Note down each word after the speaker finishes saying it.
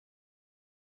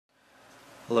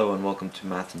Hello and welcome to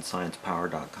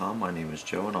mathandsciencepower.com. My name is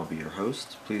Joe and I'll be your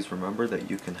host. Please remember that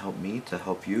you can help me to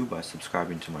help you by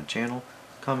subscribing to my channel,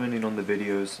 commenting on the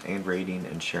videos, and rating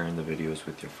and sharing the videos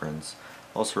with your friends.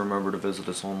 Also remember to visit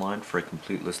us online for a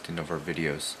complete listing of our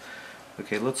videos.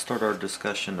 Okay, let's start our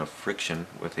discussion of friction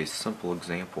with a simple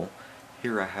example.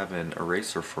 Here I have an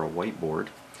eraser for a whiteboard,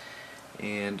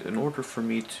 and in order for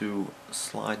me to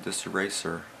slide this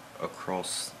eraser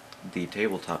across the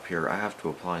tabletop here, I have to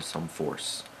apply some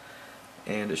force.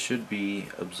 And it should be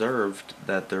observed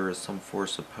that there is some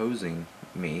force opposing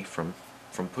me from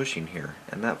pushing here,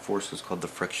 and that force is called the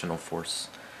frictional force.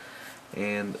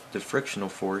 And the frictional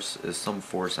force is some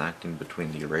force acting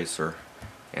between the eraser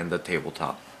and the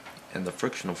tabletop. And the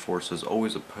frictional force is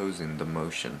always opposing the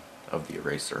motion of the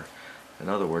eraser. In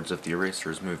other words, if the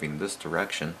eraser is moving this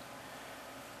direction,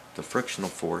 the frictional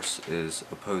force is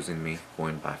opposing me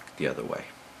going back the other way.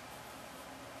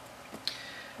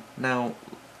 Now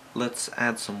let's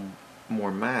add some more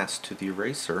mass to the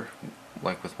eraser,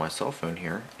 like with my cell phone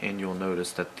here, and you'll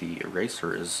notice that the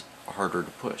eraser is harder to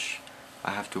push.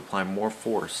 I have to apply more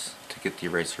force to get the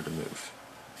eraser to move.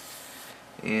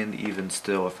 And even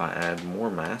still, if I add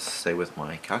more mass, say with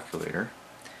my calculator,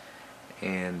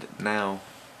 and now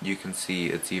you can see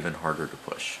it's even harder to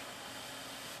push.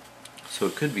 So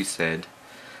it could be said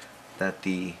that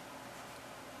the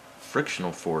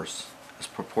frictional force is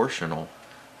proportional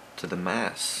to the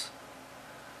mass.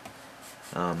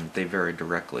 They vary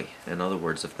directly. In other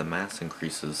words, if the mass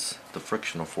increases, the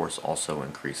frictional force also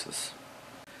increases.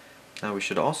 Now we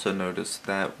should also notice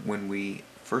that when we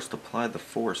first apply the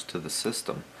force to the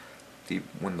system,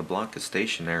 when the block is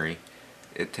stationary,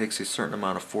 it takes a certain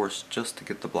amount of force just to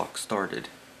get the block started.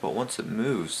 But once it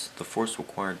moves, the force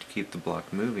required to keep the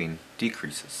block moving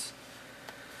decreases.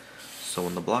 So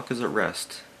when the block is at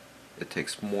rest, it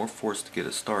takes more force to get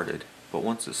it started, but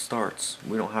once it starts,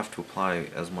 we don't have to apply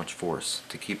as much force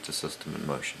to keep the system in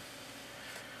motion.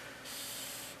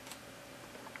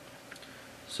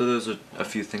 So those are a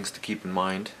few things to keep in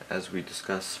mind as we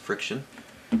discuss friction.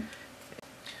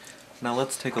 Now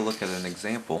let's take a look at an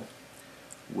example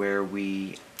where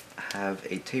we have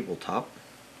a tabletop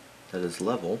that is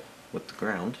level with the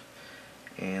ground,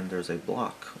 and there's a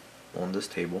block on this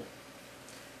table,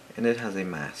 and it has a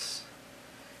mass.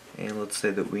 And let's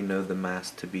say that we know the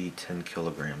mass to be 10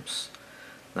 kilograms.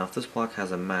 Now if this block has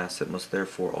a mass, it must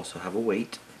therefore also have a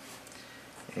weight,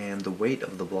 and the weight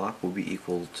of the block will be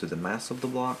equal to the mass of the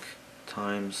block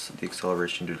times the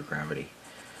acceleration due to gravity.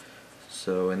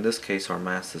 So in this case our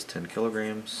mass is 10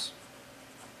 kilograms,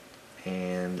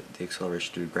 and the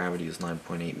acceleration due to gravity is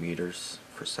 9.8 meters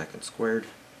per second squared.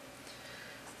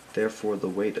 Therefore the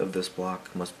weight of this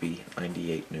block must be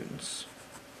 98 newtons.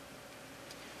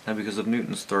 Now because of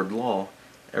Newton's third law,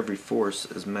 every force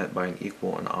is met by an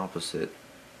equal and opposite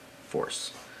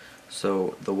force.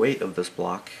 So the weight of this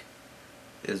block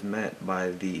is met by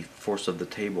the force of the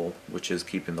table, which is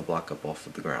keeping the block up off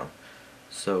of the ground.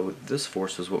 So this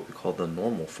force is what we call the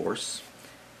normal force,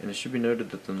 and it should be noted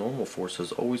that the normal force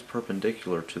is always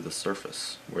perpendicular to the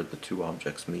surface where the two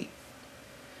objects meet.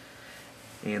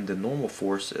 And the normal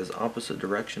force is opposite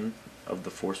direction of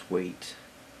the force weight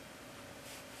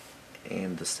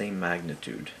and the same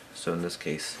magnitude, so in this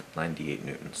case 98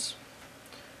 newtons.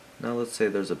 Now let's say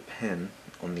there's a pin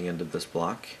on the end of this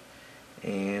block,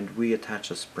 and we attach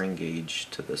a spring gauge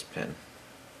to this pin.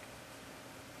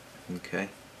 Okay,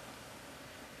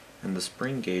 and the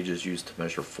spring gauge is used to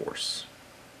measure force.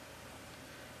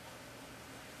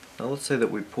 Now let's say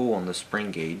that we pull on the spring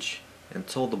gauge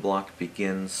until the block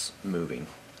begins moving.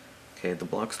 Okay, the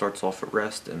block starts off at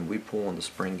rest and we pull on the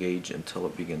spring gauge until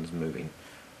it begins moving.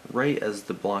 Right as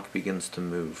the block begins to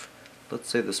move, let's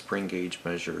say the spring gauge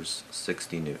measures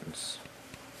 60 newtons.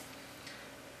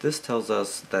 This tells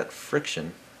us that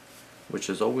friction, which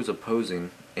is always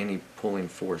opposing any pulling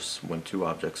force when two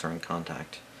objects are in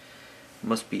contact,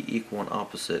 must be equal and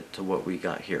opposite to what we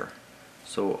got here.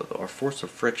 So our force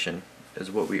of friction is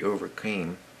what we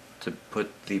overcame to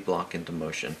put the block into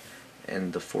motion,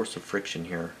 and the force of friction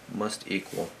here must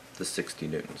equal the 60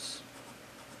 newtons.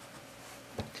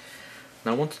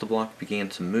 Now once the block began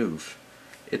to move,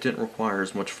 it didn't require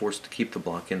as much force to keep the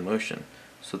block in motion,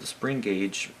 so the spring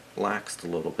gauge laxed a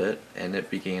little bit and it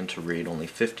began to read only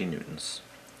 50 newtons.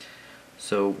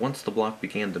 So once the block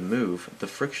began to move, the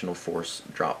frictional force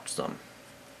dropped some,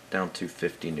 down to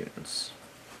 50 newtons.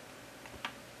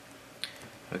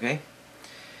 Okay?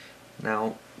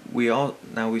 Now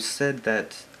we said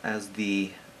that as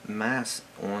the mass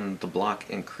on the block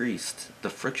increased,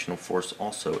 the frictional force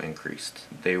also increased.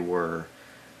 They were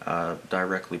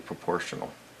directly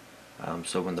proportional.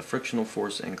 So when the frictional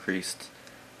force increased,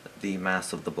 the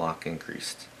mass of the block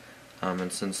increased.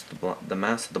 And since the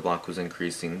mass of the block was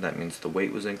increasing, that means the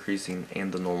weight was increasing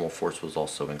and the normal force was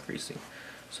also increasing.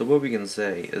 So what we can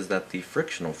say is that the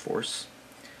frictional force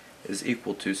is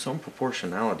equal to some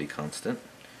proportionality constant,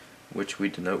 which we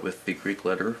denote with the Greek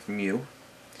letter mu,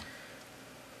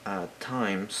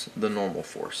 times the normal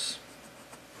force.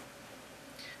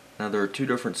 Now there are two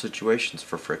different situations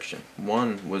for friction.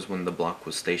 One was when the block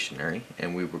was stationary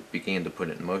and we began to put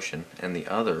it in motion, and the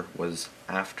other was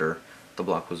after the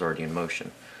block was already in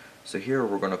motion. So here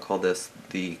we're going to call this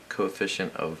the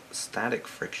coefficient of static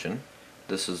friction.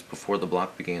 This is before the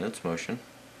block began its motion.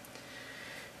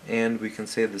 And we can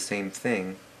say the same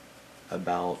thing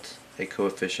about a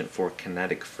coefficient for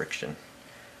kinetic friction.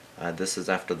 This is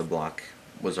after the block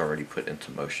was already put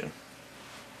into motion.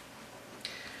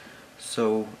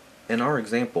 So in our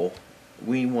example,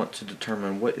 we want to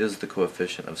determine what is the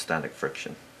coefficient of static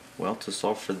friction. Well, to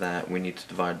solve for that, we need to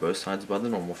divide both sides by the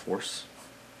normal force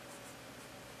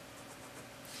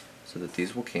so that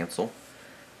these will cancel,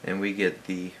 and we get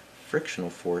the frictional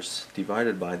force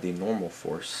divided by the normal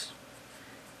force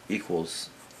equals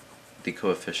the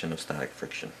coefficient of static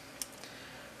friction.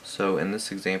 So in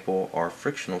this example, our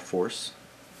frictional force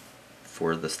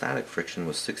for the static friction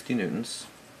was 60 newtons.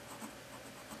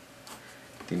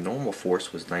 The normal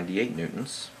force was 98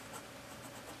 newtons.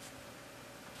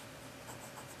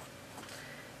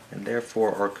 And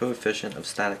therefore our coefficient of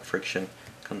static friction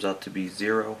comes out to be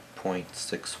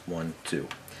 0.612.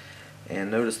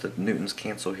 And notice that newtons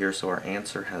cancel here, so our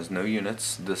answer has no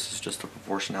units. This is just a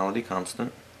proportionality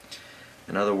constant.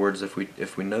 In other words,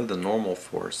 if we know the normal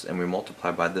force and we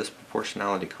multiply by this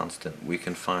proportionality constant, we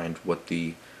can find what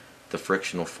the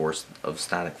frictional force of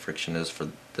static friction is for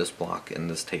this block in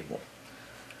this table.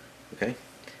 Okay?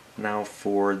 Now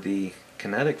for the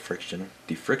kinetic friction,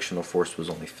 the frictional force was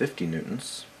only 50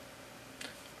 newtons.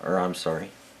 Or I'm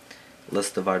sorry,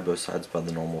 let's divide both sides by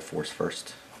the normal force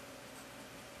first.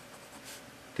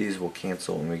 These will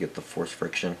cancel and we get the force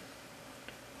friction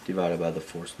divided by the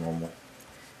force normal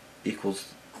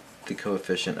equals the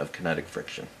coefficient of kinetic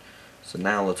friction. So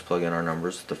now let's plug in our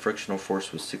numbers. The frictional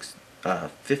force was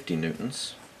 50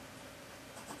 newtons.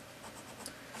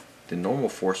 The normal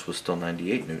force was still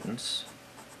 98 newtons.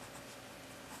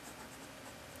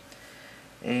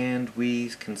 And we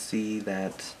can see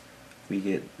that we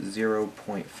get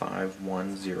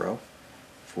 0.510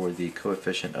 for the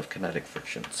coefficient of kinetic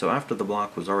friction. So after the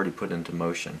block was already put into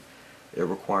motion, it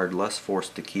required less force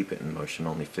to keep it in motion,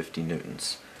 only 50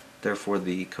 newtons. Therefore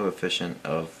the coefficient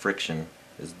of friction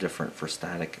is different for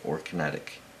static or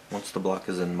kinetic. Once the block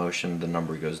is in motion, the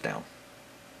number goes down.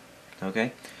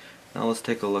 Okay? Now let's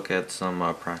take a look at some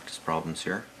practice problems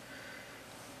here.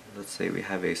 Let's say we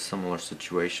have a similar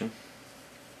situation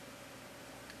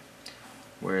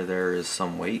where there is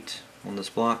some weight on this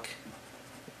block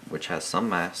which has some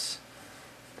mass,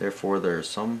 therefore there is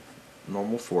some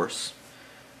normal force.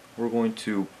 We're going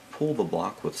to pull the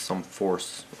block with some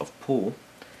force of pull,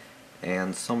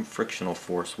 and some frictional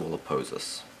force will oppose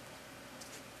us.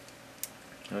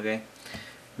 Okay,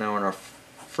 now in our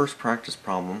first practice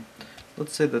problem,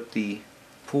 let's say that the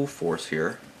pull force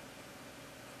here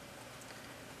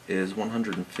is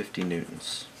 150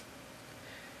 newtons.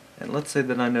 And let's say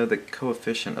that I know the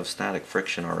coefficient of static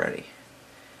friction already.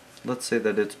 Let's say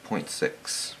that it's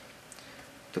 0.6.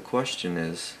 The question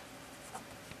is,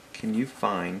 can you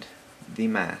find the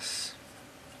mass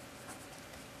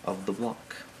of the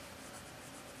block?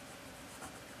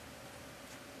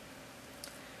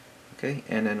 Okay,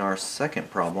 and in our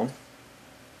second problem,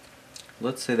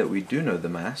 let's say that we do know the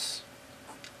mass.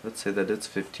 Let's say that it's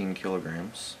 15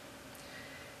 kilograms.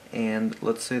 And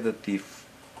let's say that the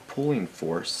pulling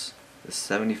force is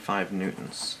 75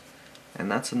 newtons. And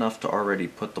that's enough to already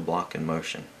put the block in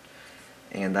motion.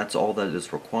 And that's all that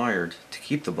is required to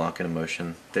keep the block in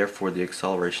motion, therefore the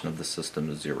acceleration of the system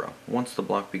is 0. Once the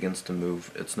block begins to move,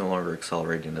 it's no longer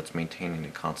accelerating, it's maintaining a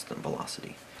constant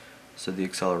velocity. So the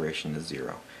acceleration is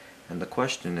 0. And the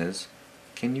question is,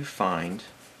 can you find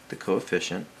the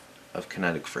coefficient of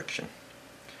kinetic friction?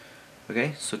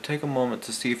 Okay, so take a moment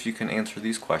to see if you can answer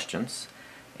these questions,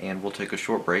 and we'll take a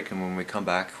short break, and when we come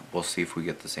back, we'll see if we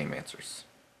get the same answers.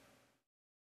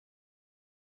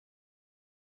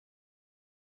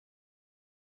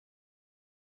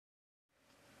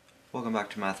 Welcome back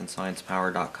to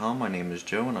mathandsciencepower.com. My name is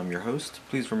Joe and I'm your host.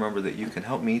 Please remember that you can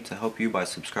help me to help you by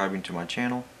subscribing to my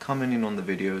channel, commenting on the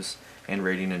videos, and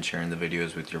rating and sharing the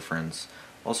videos with your friends.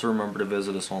 Also remember to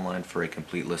visit us online for a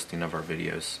complete listing of our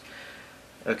videos.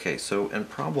 Okay, so in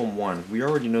problem 1, we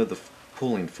already know the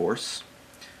pulling force.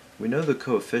 We know the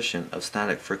coefficient of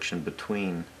static friction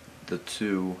between the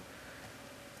two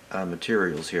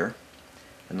materials here,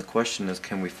 and the question is,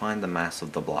 can we find the mass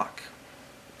of the block?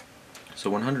 So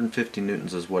 150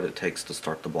 newtons is what it takes to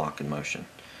start the block in motion.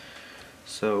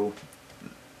 So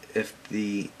if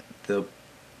the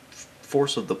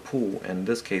force of the pull in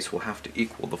this case will have to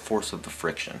equal the force of the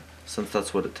friction, since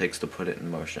that's what it takes to put it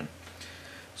in motion.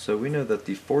 So we know that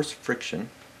the force friction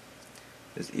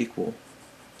is equal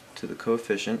to the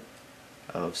coefficient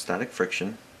of static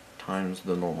friction times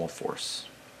the normal force.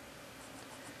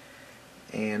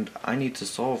 And I need to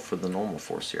solve for the normal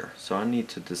force here. So I need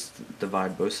to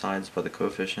divide both sides by the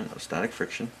coefficient of static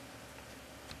friction,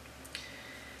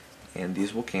 and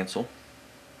these will cancel.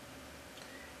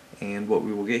 And what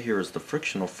we will get here is the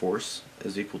frictional force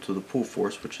is equal to the pull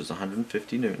force, which is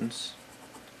 150 newtons.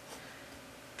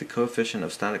 The coefficient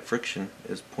of static friction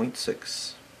is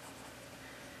 0.6.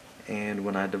 And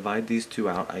when I divide these two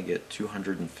out, I get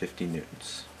 250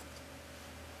 newtons.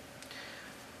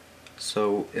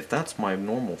 So if that's my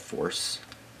normal force,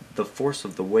 the force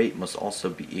of the weight must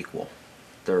also be equal.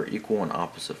 There are equal and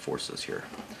opposite forces here.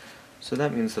 So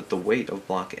that means that the weight of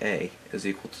block A is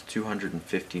equal to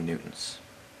 250 newtons.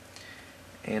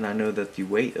 And I know that the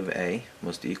weight of A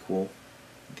must equal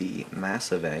the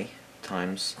mass of A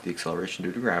times the acceleration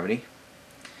due to gravity.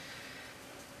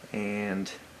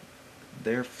 And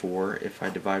therefore, if I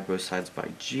divide both sides by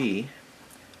G,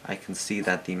 I can see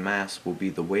that the mass will be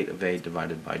the weight of A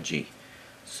divided by G.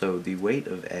 So the weight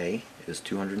of A is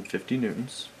 250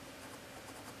 newtons.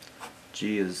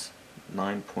 G is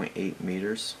 9.8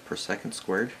 meters per second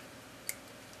squared.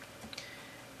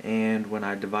 And when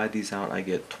I divide these out, I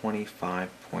get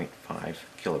 25.5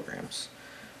 kilograms.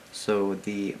 So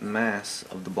the mass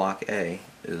of the block A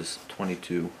is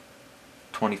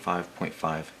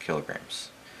 25.5 kilograms.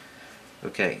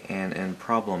 Okay, and in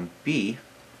problem B,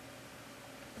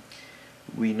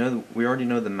 we already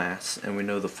know the mass and we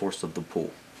know the force of the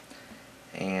pull.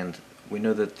 And we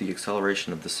know that the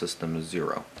acceleration of the system is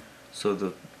 0. So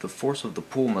the force of the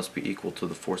pull must be equal to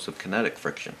the force of kinetic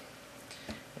friction.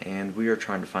 And we are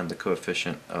trying to find the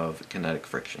coefficient of kinetic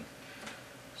friction.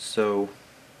 So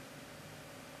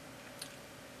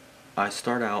I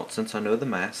start out, since I know the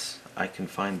mass, I can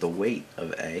find the weight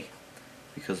of A,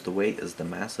 because the weight is the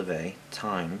mass of A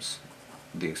times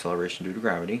the acceleration due to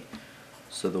gravity.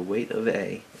 So the weight of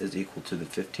A is equal to the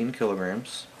 15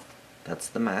 kilograms, that's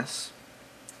the mass,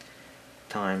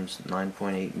 times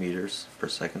 9.8 meters per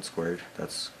second squared,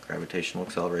 that's gravitational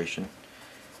acceleration.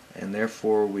 And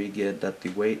therefore we get that the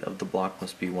weight of the block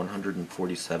must be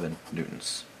 147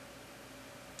 newtons.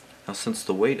 Now since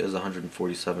the weight is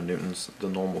 147 newtons, the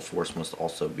normal force must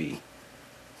also be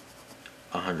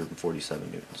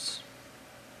 147 newtons.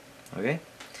 Okay?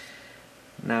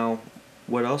 Now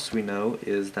what else we know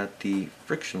is that the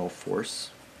frictional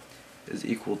force is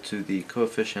equal to the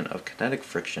coefficient of kinetic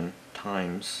friction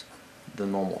times the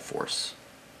normal force.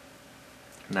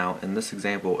 Now in this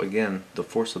example, again, the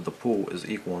force of the pull is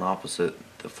equal and opposite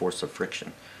the force of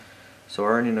friction. So I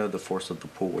already know the force of the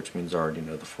pull, which means I already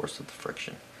know the force of the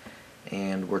friction.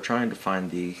 And we're trying to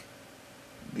find the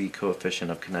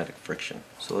coefficient of kinetic friction.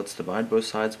 So let's divide both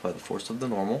sides by the force of the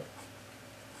normal,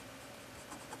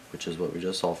 which is what we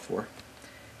just solved for.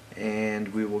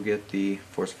 And we will get the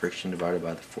force friction divided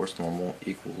by the force normal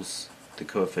equals the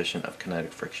coefficient of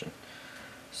kinetic friction.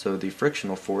 So the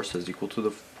frictional force is equal to the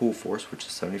pull force, which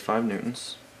is 75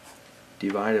 newtons,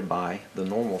 divided by the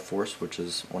normal force, which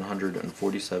is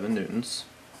 147 newtons.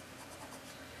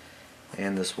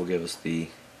 And this will give us the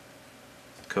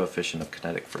coefficient of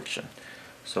kinetic friction.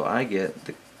 So I get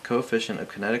the coefficient of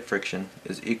kinetic friction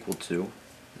is equal to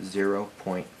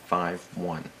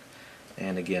 0.51.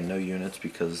 And again, no units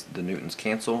because the newtons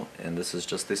cancel, and this is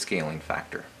just the scaling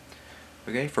factor.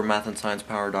 Okay, for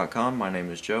mathandsciencepower.com, my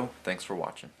name is Joe. Thanks for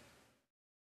watching.